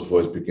of God's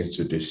voice begins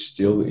to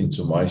distill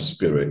into my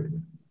spirit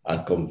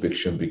and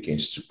conviction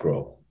begins to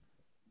grow.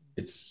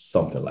 It's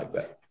something like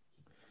that.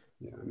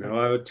 Yeah, no,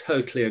 I would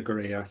totally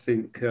agree. I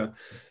think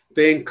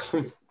being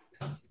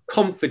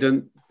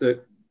confident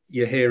that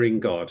you're hearing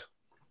God,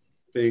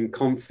 being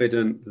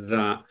confident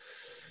that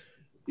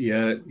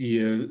what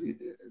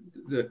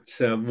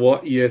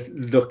you're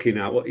looking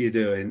at, what you're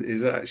doing,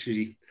 is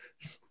actually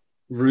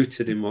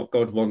rooted in what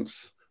God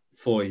wants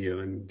for you.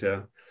 And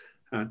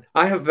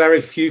I have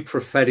very few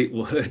prophetic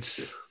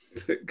words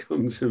that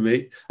come to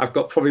me. I've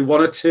got probably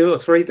one or two or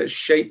three that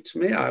shaped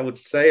me, I would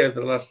say, over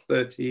the last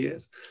 30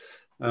 years.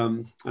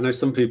 I know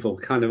some people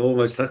kind of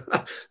almost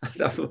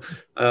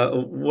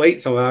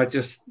wait, so it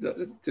just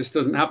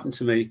doesn't happen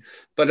to me.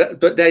 But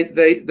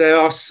there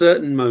are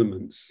certain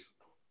moments,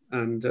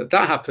 and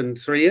that happened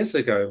 3 years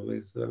ago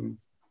with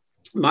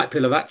Mike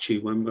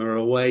Pilavachi when we were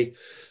away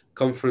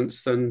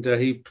conference, and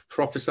he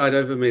prophesied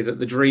over me that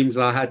the dreams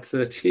I had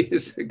 30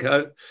 years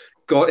ago,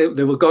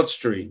 they were God's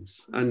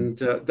dreams, and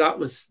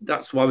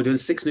that's why we're doing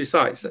 6 new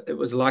sites. It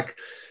was like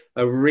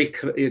it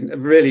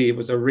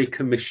was a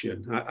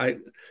recommission.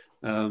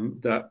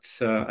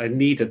 I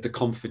needed the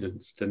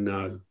confidence to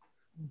know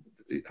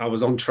I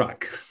was on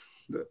track.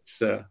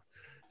 So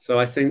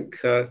I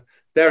think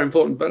they're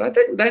important. But I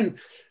think then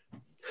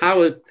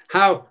how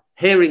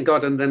hearing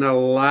God and then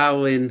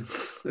allowing,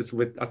 I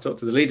talked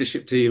to the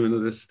leadership team and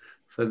others,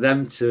 for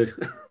them to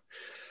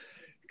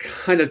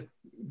kind of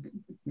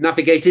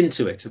navigate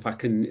into it, if I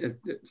can, do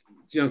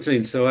you know what I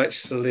mean? So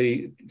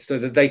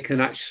that they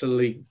can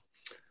actually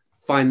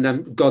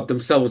find God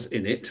themselves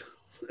in it.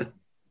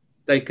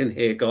 They can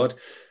hear God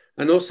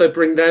and also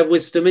bring their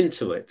wisdom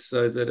into it,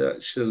 so that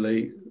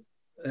actually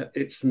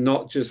it's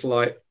not just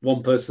like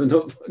one person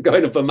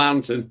going up a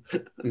mountain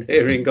and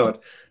hearing God,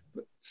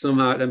 but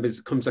somehow it then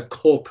becomes a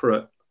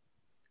corporate,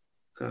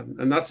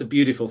 and that's a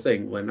beautiful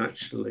thing when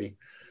actually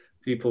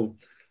people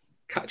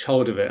catch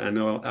hold of it, and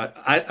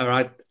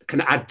I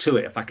can add to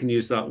it, if I can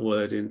use that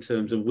word, in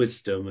terms of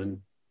wisdom.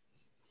 And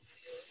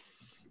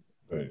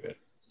very good.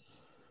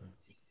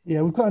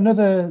 Yeah, we've got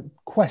another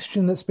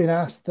question that's been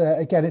asked.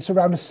 Again, it's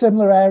around a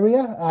similar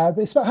area,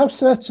 but it's about how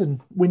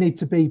certain we need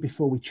to be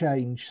before we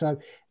change. So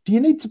do you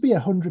need to be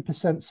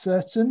 100%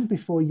 certain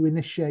before you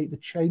initiate the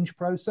change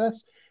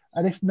process?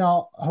 And if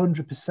not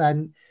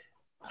 100%,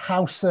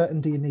 how certain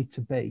do you need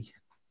to be?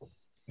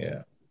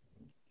 Yeah.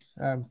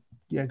 Go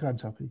on,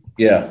 Toppy.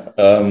 Yeah.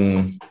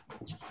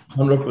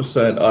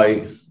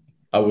 100%.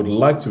 I would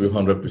like to be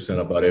 100%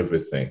 about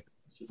everything.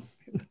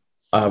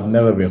 I have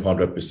never been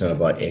 100%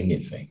 about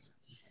anything.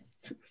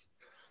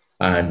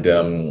 And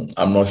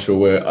I'm not sure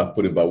where I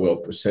put it by way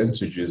of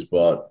percentages,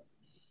 but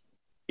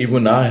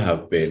even I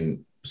have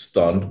been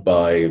stunned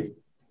by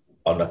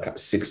on like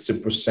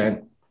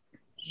 60%,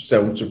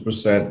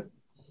 70%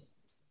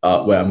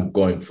 where I'm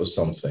going for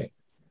something.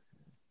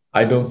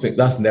 I don't think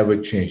that's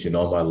never changed in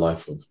all my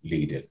life of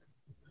leading.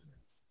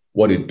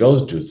 What it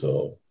does do,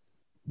 though,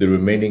 the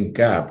remaining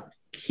gap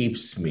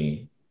keeps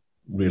me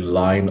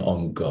relying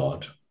on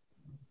God.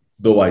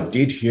 Though I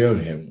did hear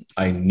him,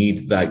 I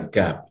need that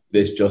gap.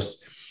 There's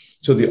just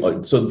so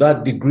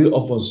that degree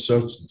of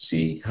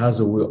uncertainty has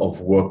a way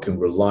of working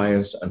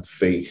reliance and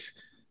faith,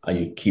 and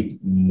you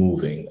keep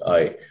moving.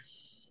 I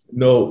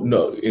know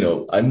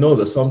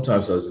that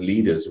sometimes as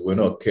leaders, if we're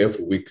not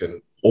careful, we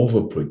can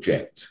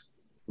overproject,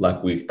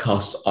 like we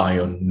cast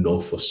iron, know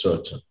for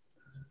certain.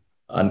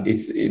 And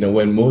it's,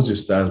 when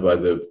Moses stands by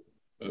the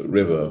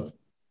river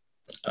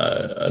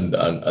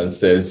and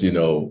says,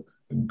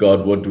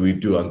 God, what do we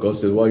do? And God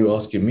says, why are you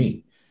asking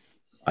me?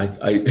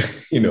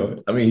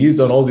 He's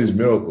done all these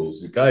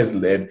miracles. The guy's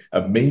led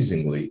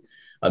amazingly.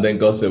 And then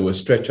God said, well,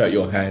 stretch out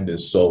your hand and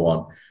so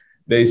on.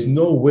 There's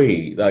no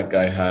way that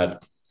guy had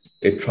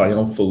a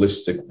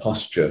triumphalistic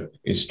posture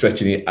in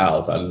stretching it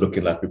out and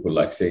looking at people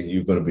like saying,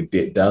 you're going to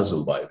be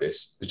dazzled by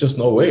this. There's just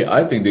no way.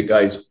 I think the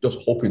guy is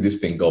just hoping this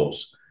thing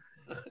goes.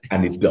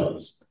 And it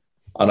does.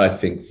 And I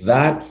think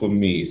that, for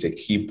me, is a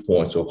key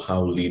point of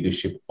how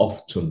leadership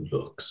often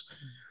looks.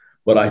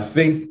 But I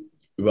think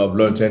if I've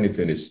learned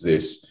anything, it's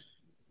this.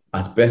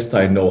 As best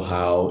I know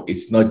how,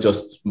 it's not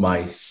just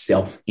my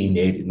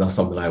self-innate. It's not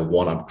something I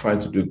want. I'm trying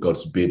to do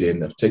God's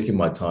bidding. I'm taking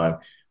my time.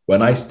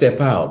 When I step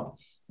out,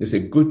 there's a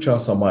good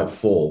chance I might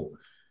fall.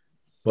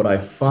 But I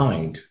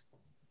find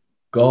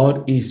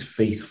God is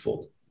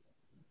faithful.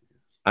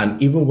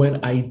 And even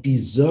when I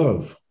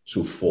deserve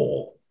to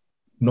fall,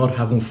 not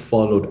having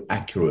followed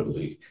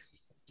accurately,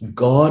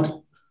 God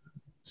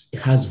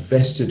has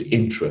vested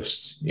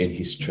interests in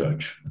his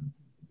church.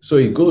 So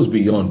it goes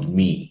beyond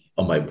me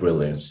or my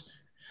brilliance.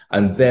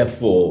 And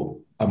therefore,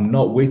 I'm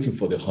not waiting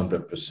for the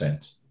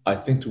 100%. I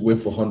think to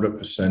wait for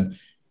 100%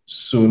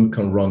 soon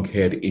can wrong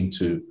head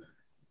into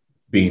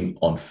being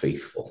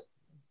unfaithful.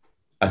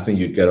 I think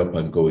you get up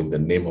and go in the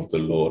name of the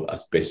Lord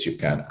as best you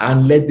can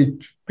and let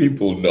the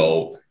people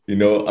know,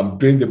 I'm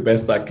doing the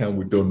best I can.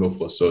 We don't know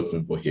for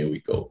certain, but here we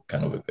go,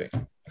 kind of a thing.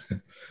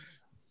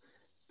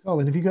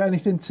 Colin, have you got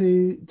anything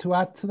to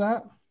add to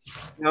that?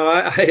 No,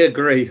 I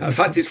agree. In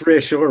fact, it's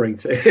reassuring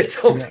to me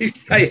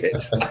say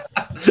it.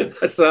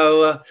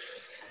 So,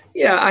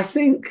 I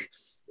think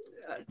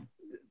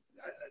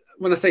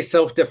when I say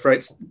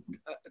self-deprecates,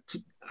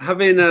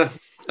 having a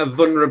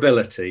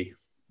vulnerability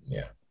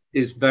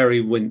is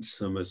very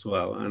winsome as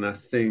well. And I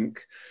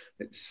think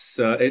it's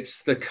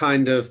the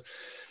kind of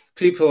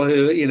people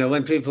who,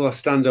 when people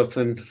stand up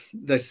and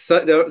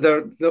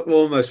they're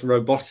almost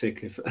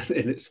robotic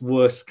in its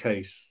worst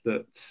case.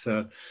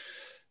 So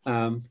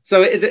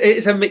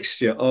it's a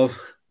mixture of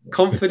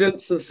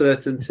confidence and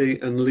certainty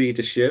and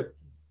leadership,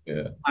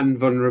 and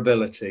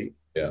vulnerability,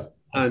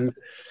 and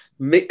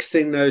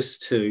mixing those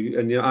two.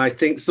 And I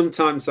think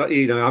sometimes I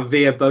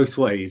veer both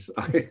ways.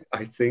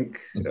 I think.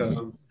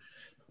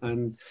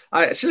 And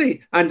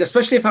and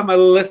especially if I'm a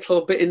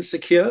little bit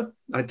insecure,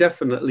 I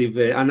definitely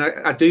veer, and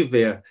I do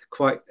veer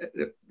quite,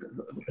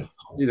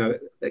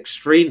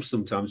 extreme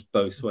sometimes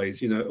both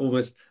ways.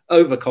 Almost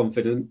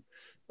overconfident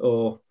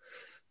or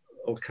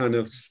kind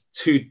of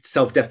too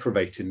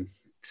self-deprecating.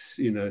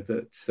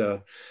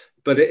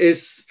 But it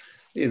is,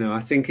 I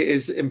think it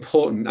is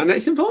important, and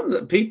it's important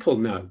that people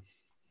know.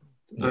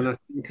 Yeah. And I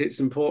think it's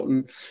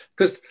important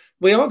because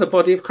we are the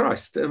body of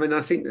Christ. I mean,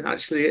 I think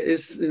actually it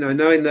is,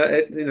 knowing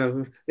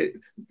that,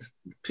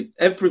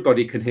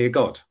 everybody can hear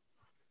God.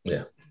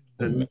 Yeah.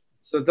 And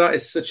so that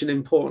is such an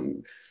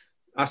important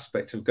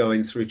aspect of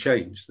going through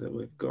change, that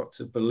we've got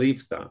to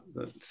believe that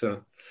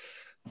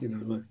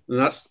and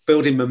that's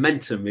building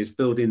momentum, is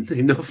building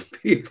enough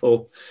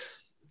people,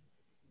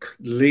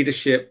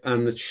 leadership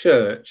and the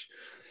church.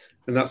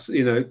 And that's,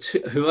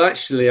 who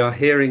actually are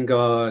hearing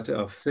God,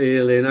 are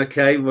feeling,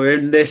 okay, we're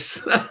in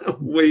this.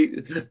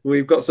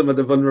 We've got some of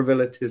the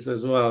vulnerabilities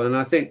as well. And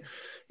I think,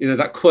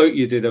 that quote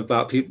you did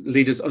about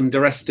leaders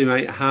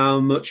underestimate how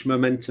much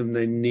momentum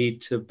they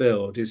need to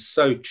build is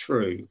so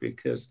true,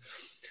 because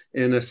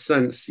in a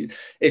sense,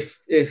 if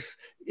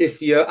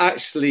you're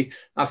actually,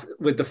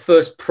 with the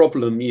first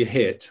problem you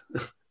hit,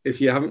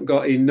 if you haven't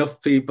got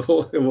enough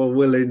people who are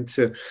willing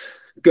to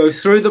go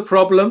through the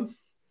problem,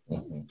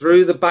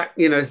 through the back,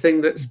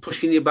 thing that's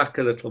pushing you back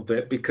a little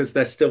bit, because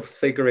they're still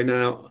figuring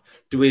out,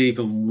 do we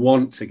even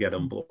want to get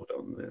on board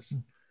on this?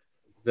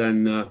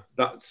 Then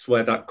that's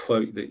where that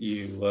quote that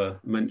you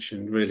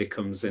mentioned really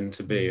comes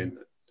into being.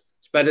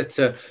 It's better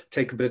to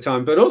take a bit of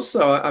time, but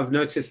also I've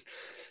noticed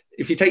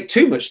if you take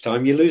too much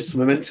time, you lose some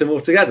momentum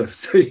altogether.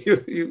 So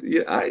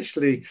you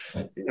actually,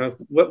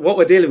 what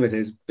we're dealing with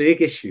is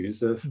big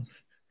issues of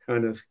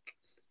kind of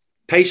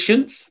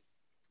patience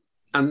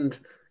and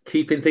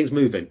keeping things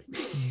moving.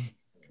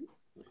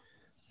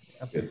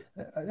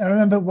 I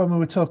remember when we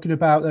were talking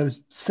about those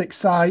 6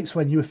 sites,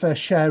 when you were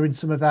first sharing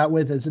some of that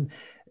with us, and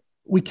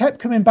we kept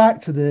coming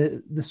back to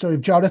the story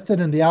of Jonathan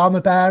and the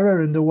armor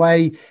bearer, and the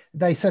way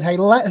they said, hey,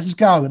 let us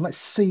go and let's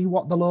see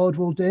what the Lord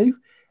will do.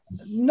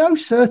 No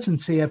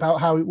certainty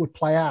about how it would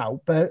play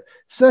out, but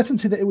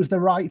certainty that it was the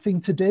right thing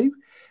to do.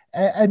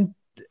 And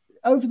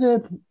over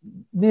the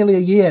nearly a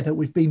year that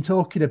we've been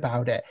talking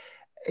about it,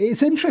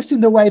 it's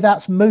interesting the way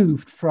that's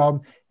moved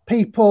from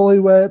people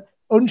who were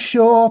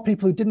unsure,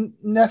 people who didn't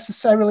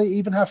necessarily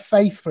even have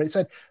faith for it,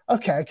 said,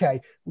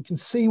 okay, we can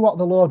see what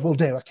the Lord will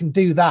do. I can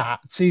do that.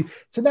 To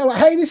know,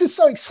 hey, this is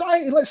so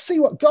exciting. Let's see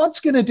what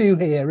God's going to do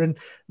here. And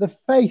the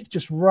faith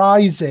just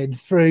rising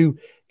through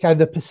kind of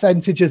the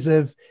percentages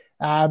of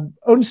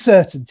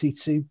uncertainty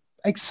to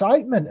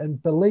excitement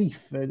and belief.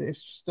 And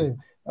it's just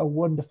a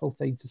wonderful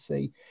thing to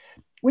see.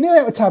 We're nearly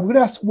out of time. We're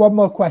going to ask one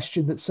more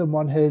question that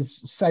someone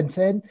has sent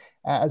in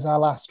as our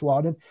last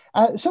one.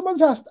 And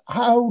someone's asked,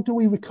 how do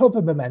we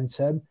recover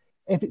momentum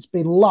if it's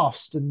been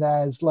lost and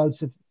there's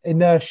loads of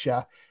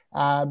inertia?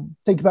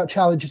 Think about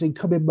challenges in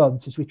coming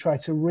months as we try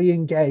to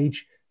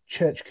re-engage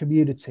church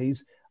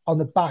communities on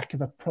the back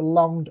of a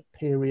prolonged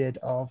period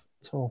of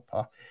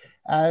torpor.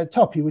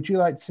 Toppy, would you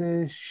like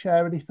to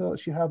share any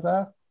thoughts you have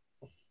there?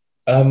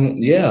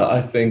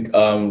 I think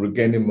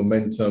regaining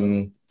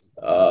momentum,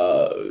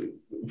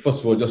 first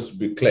of all, just to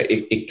be clear,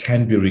 it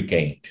can be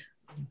regained.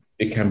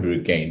 It can be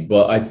regained.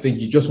 But I think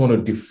you just want to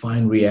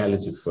define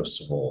reality,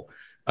 first of all,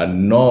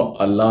 and not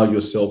allow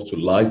yourself to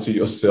lie to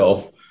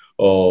yourself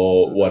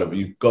or whatever.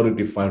 You've got to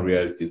define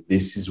reality.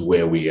 This is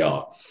where we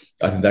are.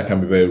 I think that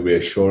can be very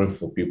reassuring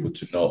for people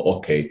to know,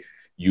 okay,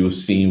 you're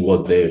seeing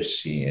what they're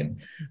seeing.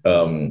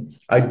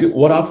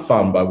 What I've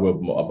found about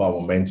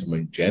momentum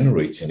and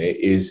generating it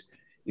is,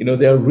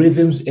 there are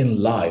rhythms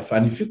in life.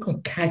 And if you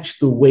can catch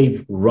the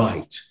wave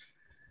right,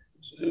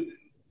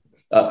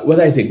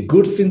 whether it's a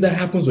good thing that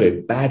happens or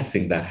a bad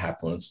thing that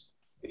happens,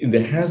 in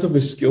the hands of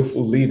a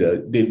skillful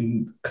leader,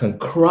 they can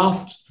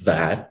craft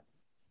that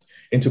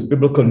into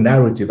biblical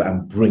narrative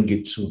and bring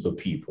it to the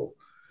people.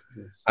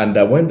 Yes. And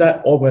when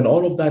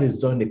all of that is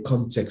done in the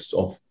context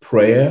of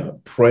prayer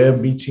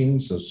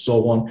meetings and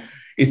so on,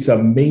 it's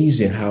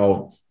amazing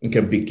how it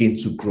can begin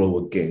to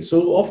grow again.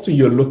 So often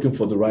you're looking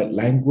for the right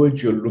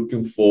language, you're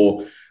looking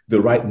for the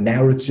right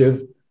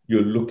narrative,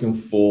 you're looking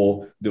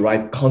for the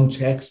right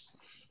context.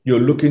 You're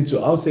looking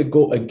to, I'll say,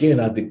 go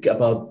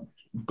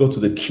to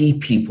the key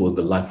people in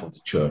the life of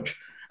the church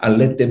and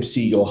let them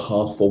see your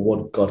heart for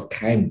what God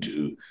can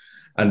do,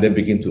 and then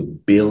begin to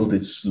build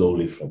it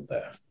slowly from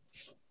there.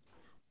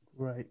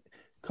 Right.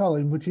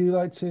 Colin, would you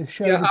like to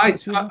share? Yeah,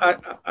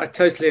 I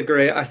totally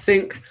agree. I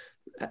think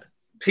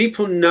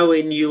people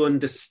knowing you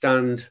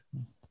understand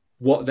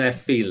what they're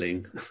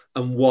feeling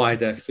and why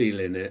they're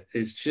feeling it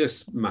is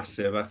just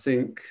massive. I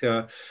think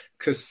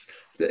because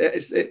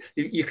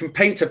you can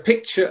paint a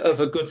picture of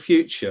a good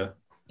future,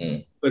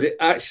 but it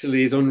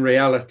actually is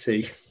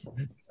unreality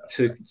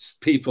to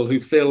people who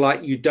feel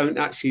like you don't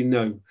actually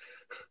know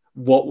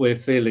what we're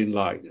feeling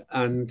like.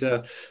 And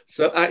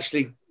so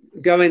actually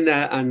going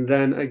there and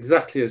then,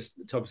 exactly as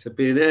Tom said,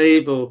 being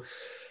able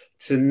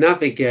to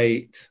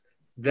navigate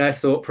their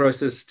thought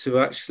process, to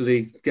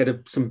actually get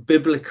some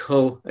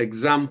biblical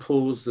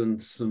examples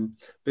and some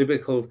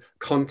biblical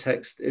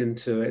context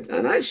into it,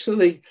 and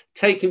actually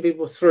taking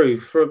people through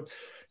from,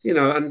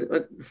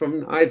 and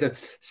from either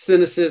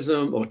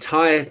cynicism or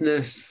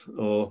tiredness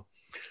or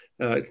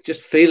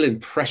just feeling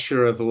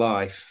pressure of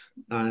life,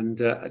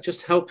 and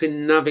just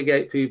helping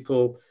navigate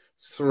people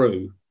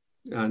through.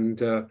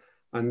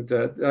 I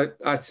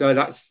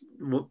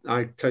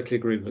totally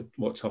agree with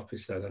what Toppy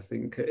said. I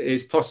think it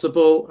is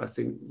possible. I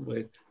think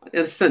in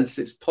a sense,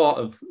 it's part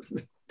of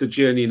the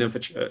journey of a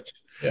church.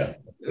 Yeah.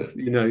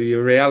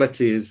 Your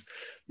reality is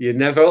you're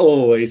never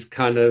always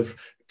kind of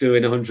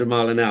doing 100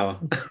 miles an hour.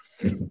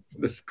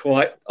 There's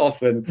quite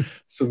often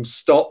some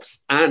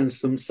stops and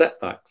some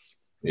setbacks.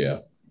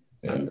 Yeah.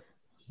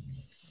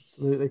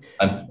 Absolutely.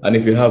 And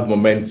if you have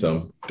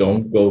momentum,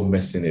 don't go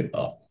messing it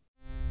up.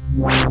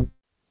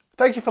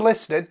 Thank you for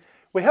listening.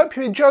 We hope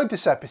you enjoyed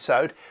this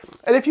episode,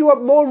 and if you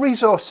want more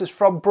resources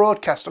from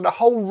Broadcast on a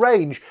whole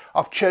range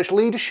of church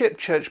leadership,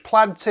 church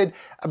planting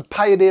and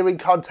pioneering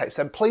contexts,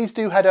 then please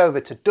do head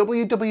over to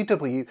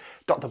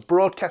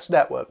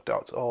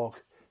www.thebroadcastnetwork.org.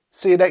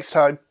 See you next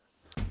time.